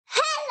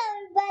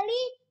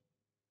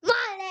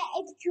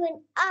it's Chuwon.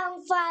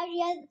 I'm 5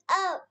 years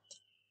old.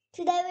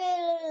 Today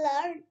we'll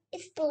learn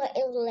explore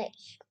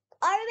English.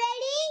 Are you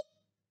ready?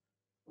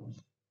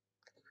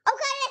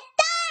 Okay, let's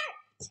start!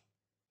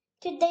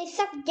 Today's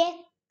subject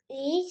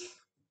is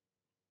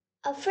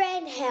a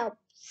friend helps.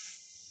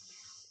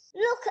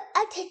 Look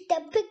at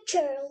the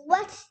picture.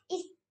 What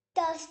is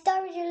the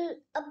story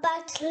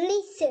about?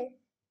 Listen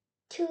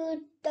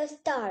to the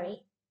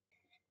story.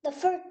 The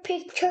first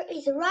picture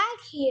is right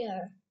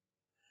here.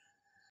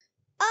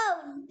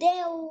 Oh,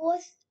 there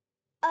was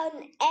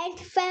an ant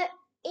fell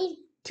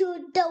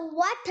into the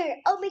water.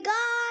 Oh my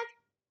god!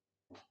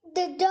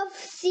 The dove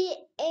see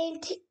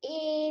ant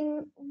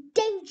in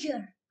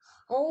danger.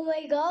 Oh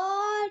my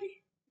god!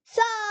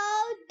 So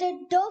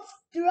the dove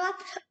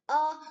dropped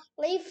a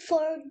leaf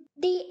for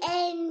the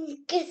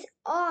ant gets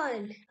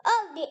on.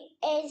 Oh,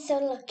 the ants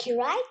are lucky,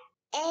 right?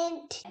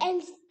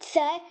 And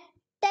said,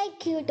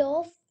 "Thank you,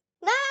 dove."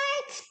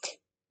 Next,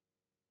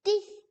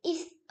 this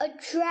is a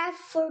trap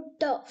for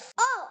dove.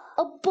 Oh,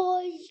 a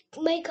boy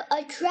make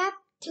a trap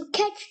to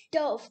catch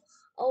dove.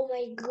 Oh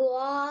my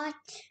god.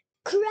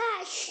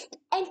 Crash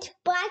and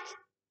bite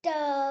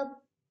the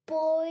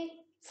boy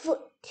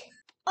foot.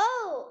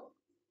 Oh,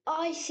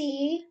 I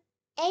see.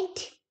 And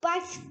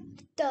bite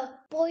the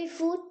boy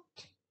foot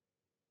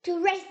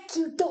to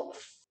rescue dove.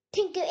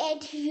 Thank you,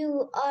 and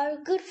you are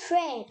good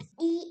friends.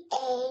 The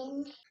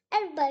end.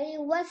 Everybody,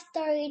 what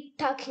story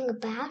talking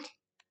about?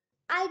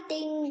 I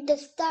think the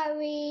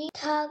story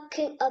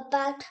talking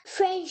about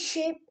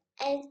friendship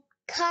and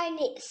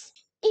kindness.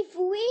 If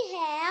we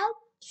help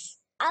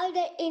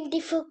others in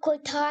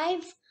difficult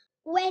times,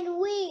 when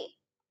we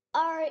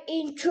are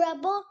in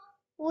trouble,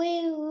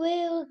 we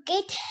will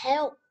get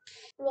help.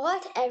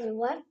 Right,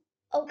 everyone?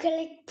 Okay,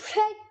 let's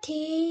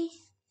practice.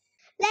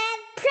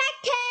 Let's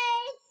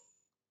practice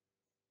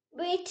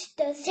with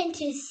the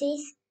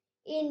sentences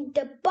in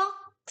the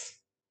box.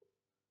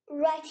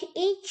 Write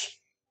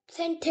each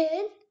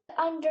sentence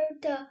under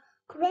the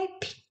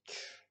correct picture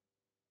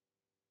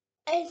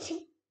and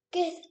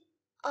get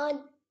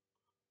on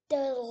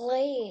the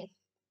leaf.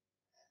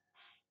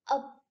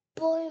 A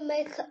boy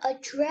makes a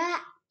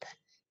trap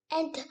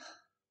and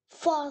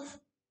falls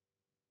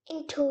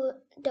into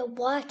the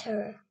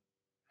water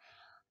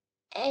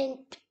and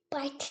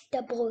bites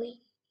the boy.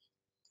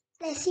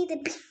 Let's see the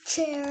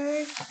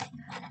picture.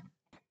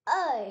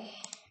 Oh,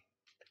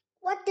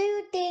 what do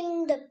you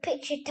think the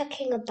picture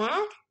talking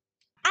about?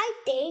 I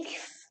think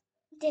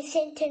the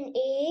sentence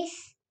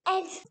is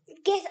and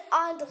get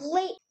on the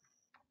leaf.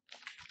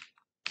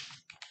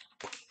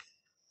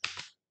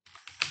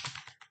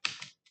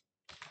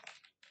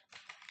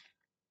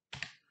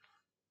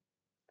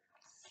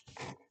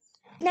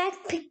 Next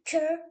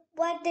picture,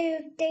 what do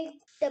you think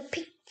the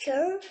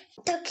picture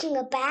talking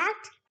about?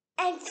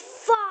 And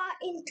fall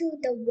into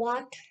the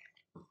water.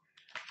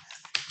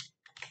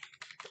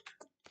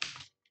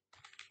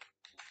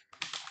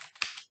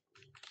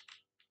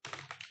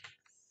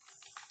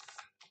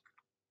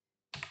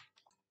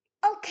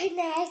 Okay,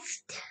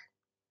 next.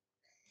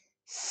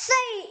 Say,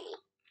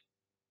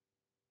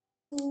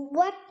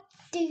 what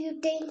do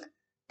you think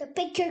the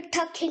picture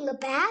talking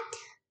about?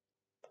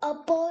 A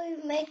boy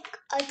make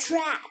a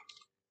trap.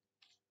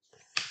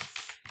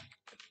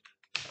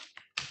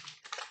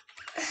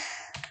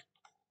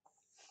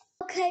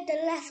 Okay,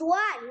 the last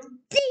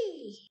one.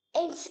 D.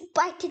 And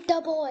bite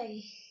the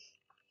boy.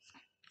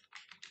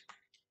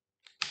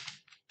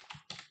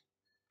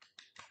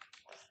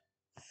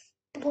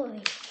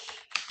 Boy.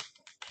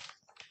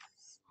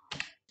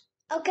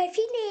 Okay,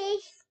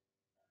 finish.